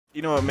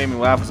You know what made me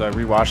laugh was I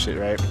rewatched it,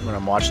 right? When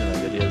I'm watching the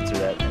video through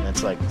that, and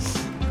it's like,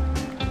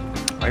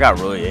 I got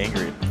really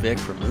angry at Vic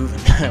for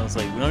moving. I was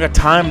like, we don't got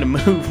time to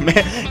move,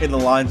 man. And the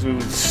line's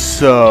moving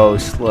so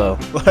slow.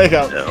 Like,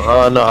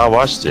 oh no, I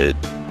watched it.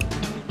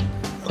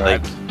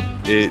 Like,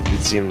 it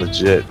seemed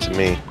legit to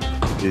me.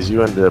 Because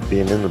you ended up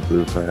being in the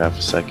blue for half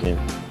a second.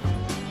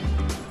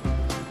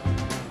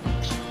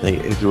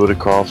 Like, if you would have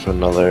crawled for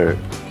another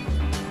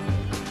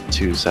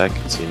 2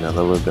 seconds, you know,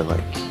 that would have been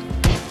like,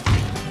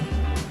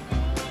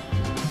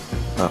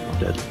 oh, I'm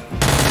dead.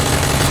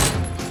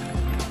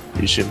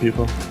 You shooting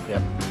people?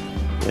 Yep.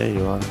 Yeah,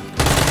 you are.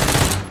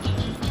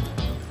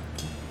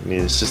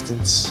 Need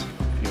assistance?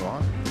 If you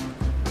want.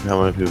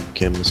 How many people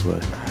came this way?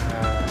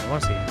 I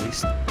want to say at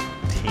least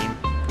team.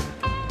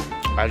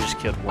 I just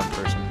killed one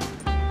person.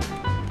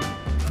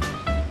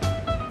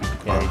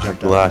 Yeah, he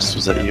jumped blast.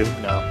 Was that you?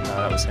 No,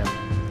 that was him.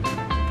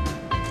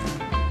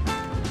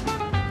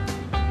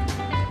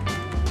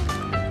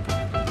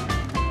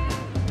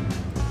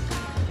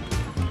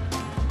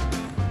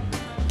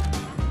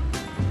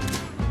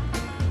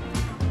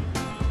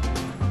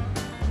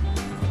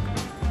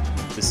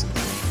 This is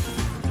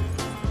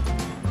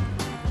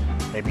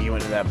maybe you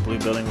went to that blue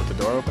building with the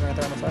door open right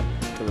there on the side?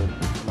 To the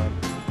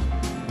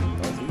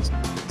northeast?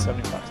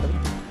 75, 70?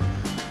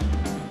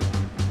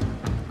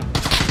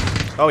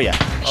 Oh yeah.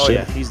 Oh Shit.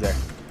 yeah, he's there.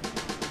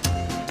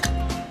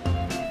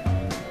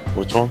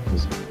 Which one?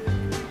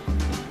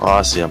 Oh,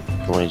 I see him.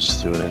 The one you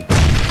just threw it in.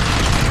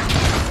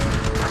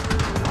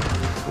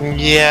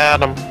 Yeah,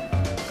 them.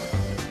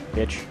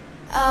 Bitch.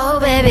 Oh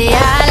baby, I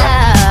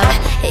love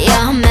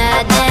your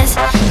madness.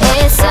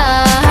 It's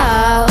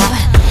so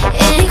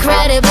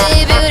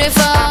incredibly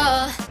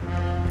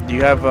beautiful. Do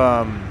you have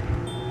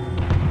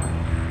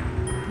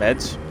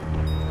meds?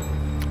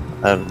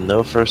 I have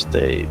no first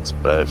aids,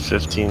 but I have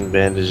 15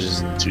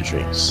 bandages and 2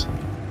 drinks.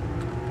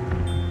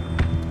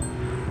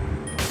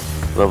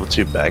 Level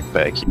 2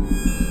 backpack.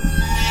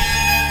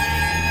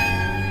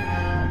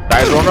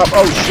 Guy rolling up.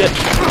 Oh shit.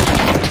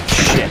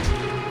 Shit.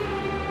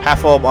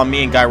 Half ult on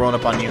me and guy rolling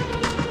up on you.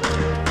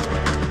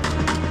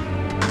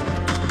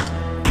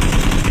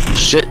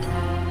 Shit.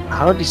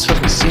 How did he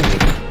fucking see me?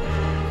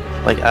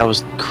 Like, I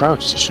was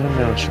crouched. He should have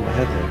been through my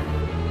head there.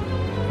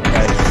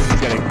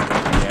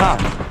 Ah.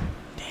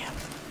 Damn.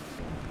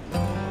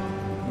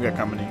 We got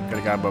company. Got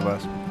a guy above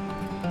us.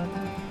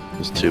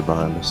 There's 2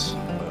 behind us.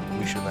 But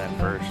we should land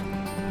first.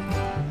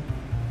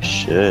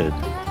 Should.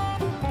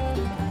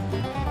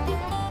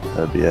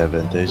 That'd be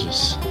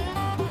advantageous.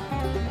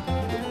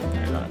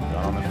 There's not a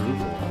gun on this roof.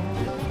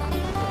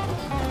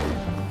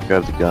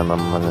 Grab the gun,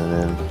 I'm running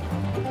in.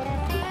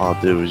 All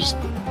I'll do is just...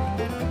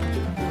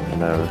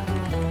 whatever.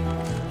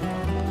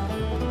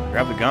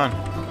 Grab the gun.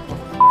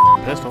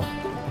 Pistol.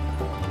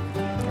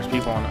 There's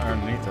people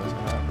underneath us.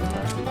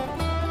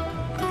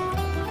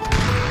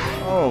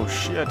 Oh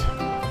shit.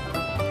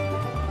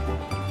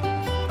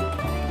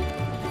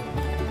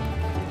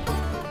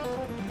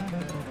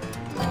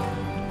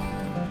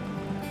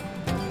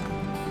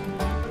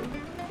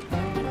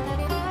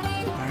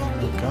 Why are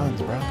there no guns,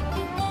 bro?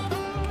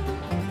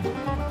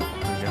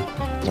 There we go.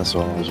 That's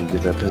all as you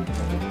get that pit.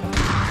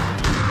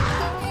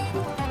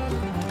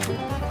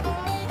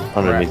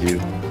 Underneath you.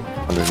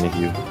 Underneath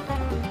you.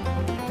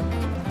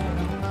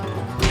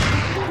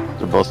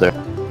 They're both there.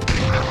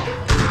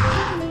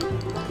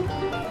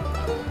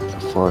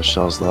 4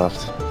 shells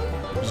left.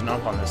 There's an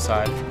up on this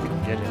side if you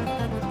can get it.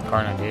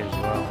 Carnage gate as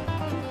well.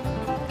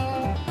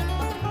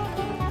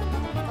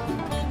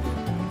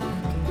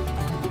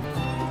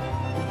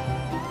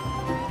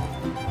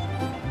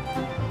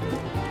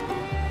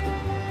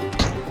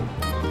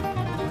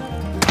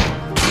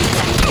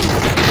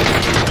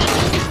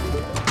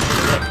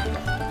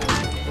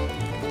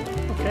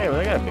 Okay, well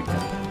they got a big gun.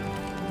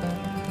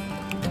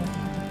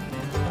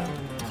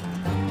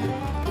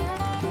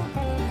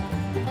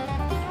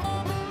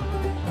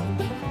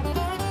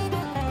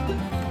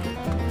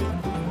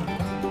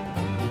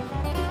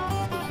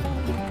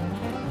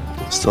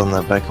 Still in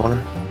that back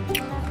corner.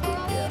 Yeah.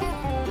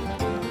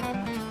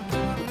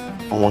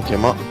 Oh, one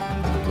came up.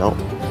 Nope.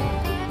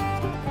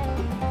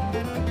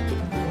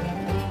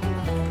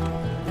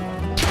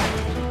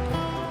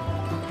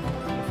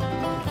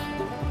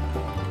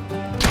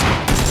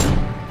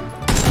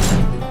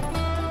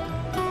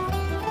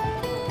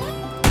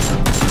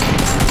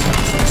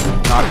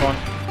 Knocked one.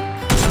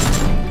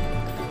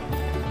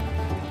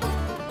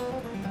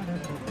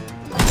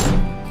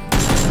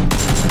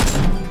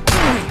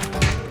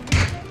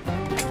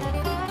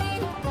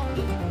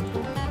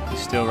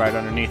 Still right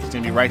underneath. He's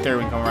gonna be right there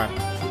when we come around.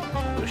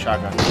 With a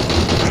shotgun.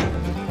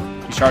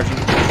 He's charging.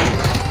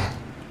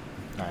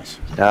 Nice.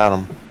 Got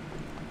him.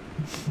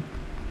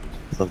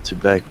 Love to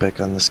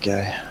back on this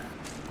guy.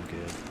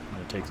 Good. I'm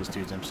gonna take this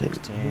dude's He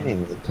M16.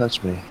 didn't even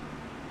touch me.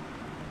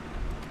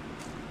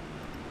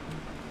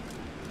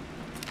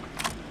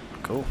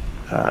 Cool.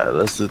 Alright,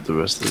 let's loot the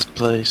rest of this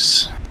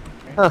place.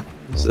 Huh.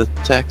 There's a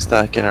tech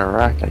stock in a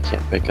rack I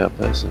can't pick up.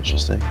 That's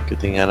interesting. Good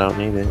thing I don't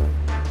need it.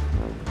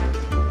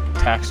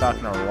 Tack stock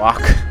and a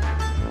rock.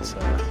 So,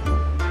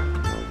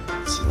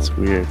 It's a It's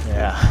weird.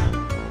 Yeah.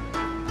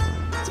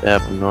 It's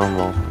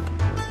abnormal.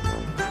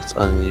 It's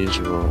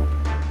unusual.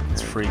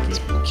 It's freaky. It's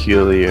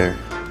peculiar.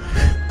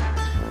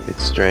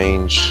 It's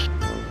strange.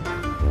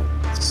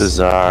 It's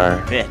bizarre.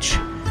 Bitch.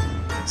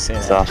 Say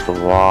It's that. off the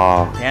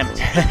wall. Damn it.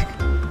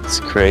 It's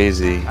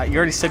crazy. You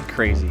already said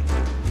crazy.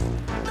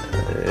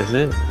 Is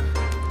it?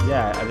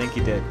 Yeah, I think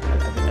you did.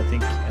 I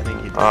think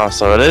you did. Oh,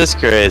 so it is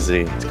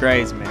crazy. It's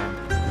crazy, man.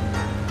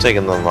 I'm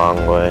taking the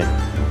long way.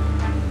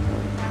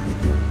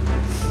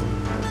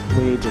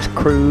 We just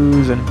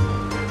cruising.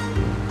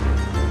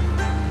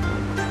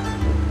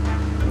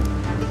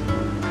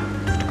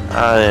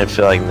 I didn't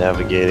feel like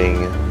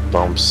navigating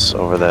bumps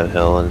over that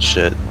hill and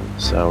shit,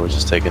 so we're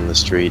just taking the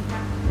street.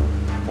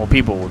 Well,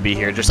 people would be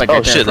here, just like Oh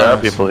right there in shit, there front are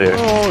of us. people here.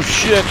 Oh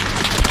shit!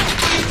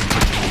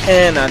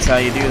 And that's how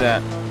you do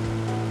that.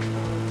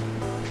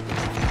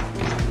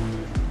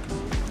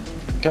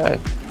 Okay.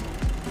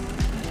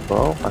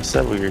 Well, I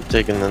said we were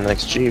taking the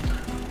next Jeep.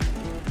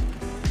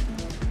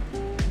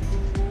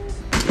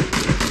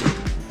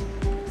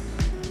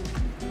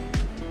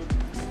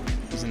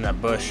 He's in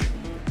that bush.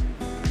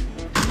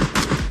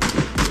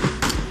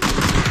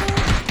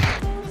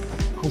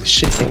 Holy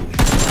shit.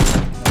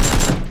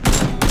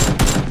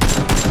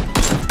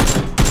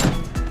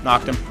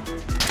 Knocked him.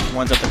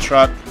 One's at the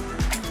truck.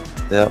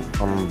 Yep,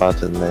 I'm about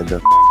to nail the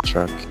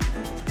truck.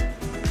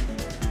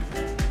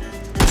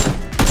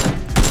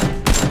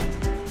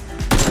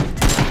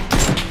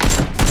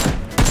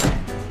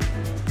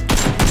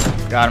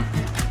 Got him.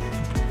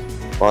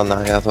 Well, now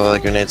I gotta throw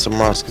that grenade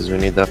somewhere else because we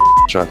need that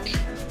truck.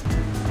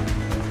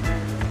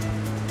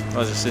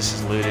 Oh, this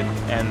is looted.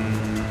 And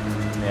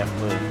yeah,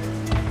 looted.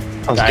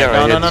 I was Guy, getting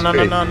ready no, to no, no,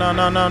 hit no, the no,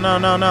 no, no, no,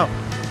 no, no, no.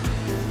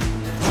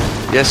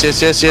 Yes,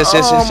 yes, yes, yes,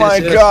 yes, Oh yes, my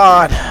yes.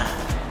 god.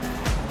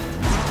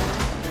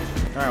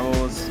 Alright,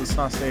 well, let's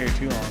not stay here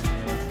too long.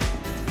 Man.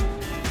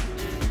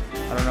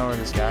 I don't know where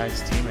this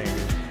guy's teammate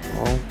is.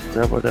 Well,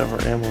 grab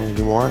whatever ammo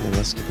you want and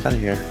let's get out of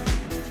here.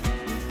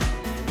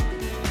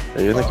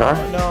 Are you in the car?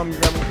 No, I'm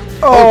grabbing.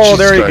 Oh, Jesus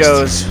there he Christ.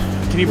 goes.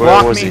 Can he Where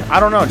block was me? he? I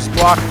don't know. Just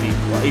block me.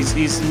 He's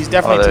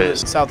definitely Oh, to there the he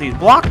is. southeast.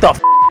 Block the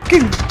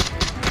fucking.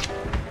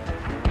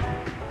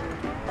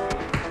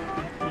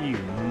 You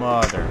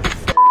mother.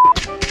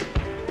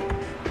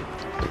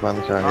 Get behind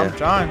the car, I'm yeah.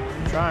 trying.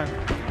 I'm trying.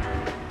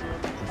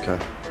 Okay.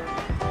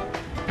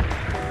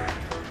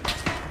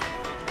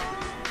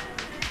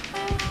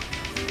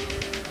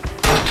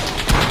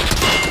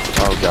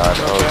 Oh god,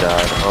 oh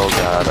god, oh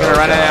god, Gonna oh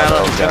run out of ammo,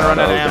 god, oh gonna run god,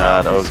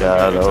 out of ammo. oh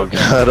god, oh god,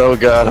 oh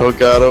god, oh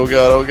god, oh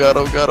god, oh god,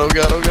 oh god, oh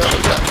god, oh god,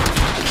 oh god.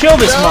 Kill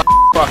this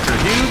motherfucker,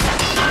 dude.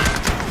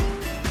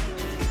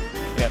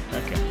 Yep.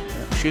 Okay.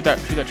 Yeah. Shoot that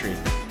tree.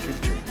 Shoot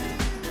the tree.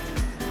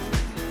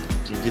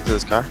 Can you get to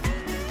this car?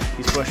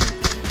 He's pushing.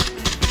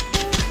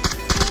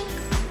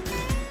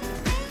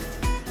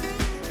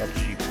 That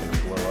Jeep's gonna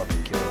blow up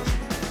and kill us.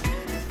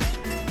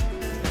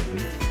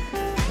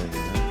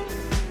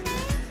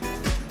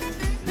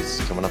 He's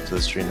coming up to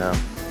the street now.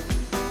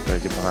 Better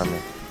get behind me.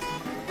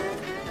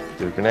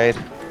 Do a grenade.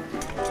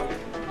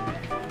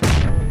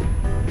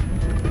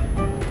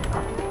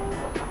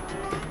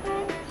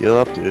 Heal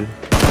up, dude.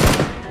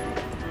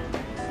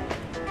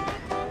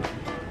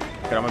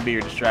 Okay, I'm gonna be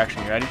your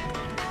distraction. You ready?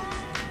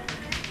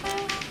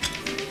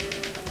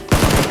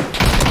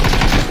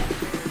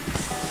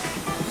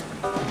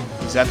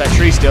 He's at that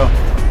tree still.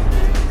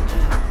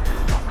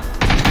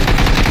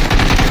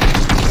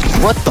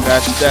 What the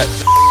That's that.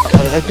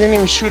 I didn't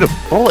even shoot a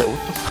bullet.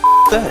 What the f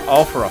is that?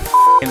 All for a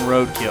f***ing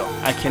roadkill.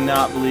 I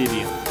cannot believe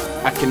you.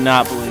 I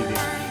cannot believe you.